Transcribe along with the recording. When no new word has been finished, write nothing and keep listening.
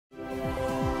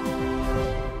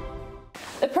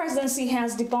The presidency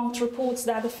has debunked reports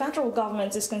that the federal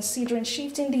government is considering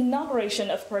shifting the inauguration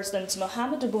of President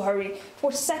MUHAMMADU Buhari for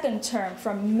a second term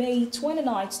from May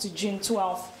 29th to June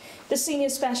 12th. The senior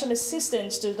special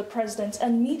assistant to the president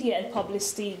and media and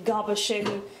publicity, Garba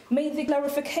Shehu, made the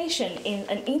clarification in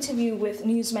an interview with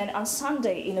newsmen on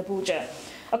Sunday in Abuja.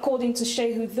 According to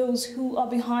Shehu, those who are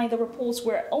behind the reports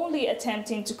were only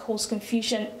attempting to cause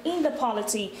confusion in the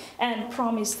polity and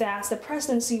promised that the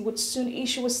presidency would soon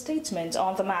issue a statement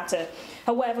on the matter.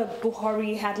 However,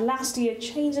 Buhari had last year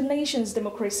changed the nation's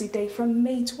democracy day from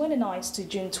May 29th to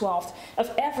June 12th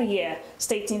of every year,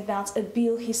 stating that a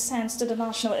bill he sent to the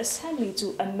National Assembly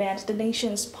to amend the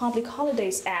nation's Public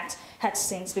Holidays Act had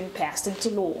since been passed into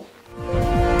law.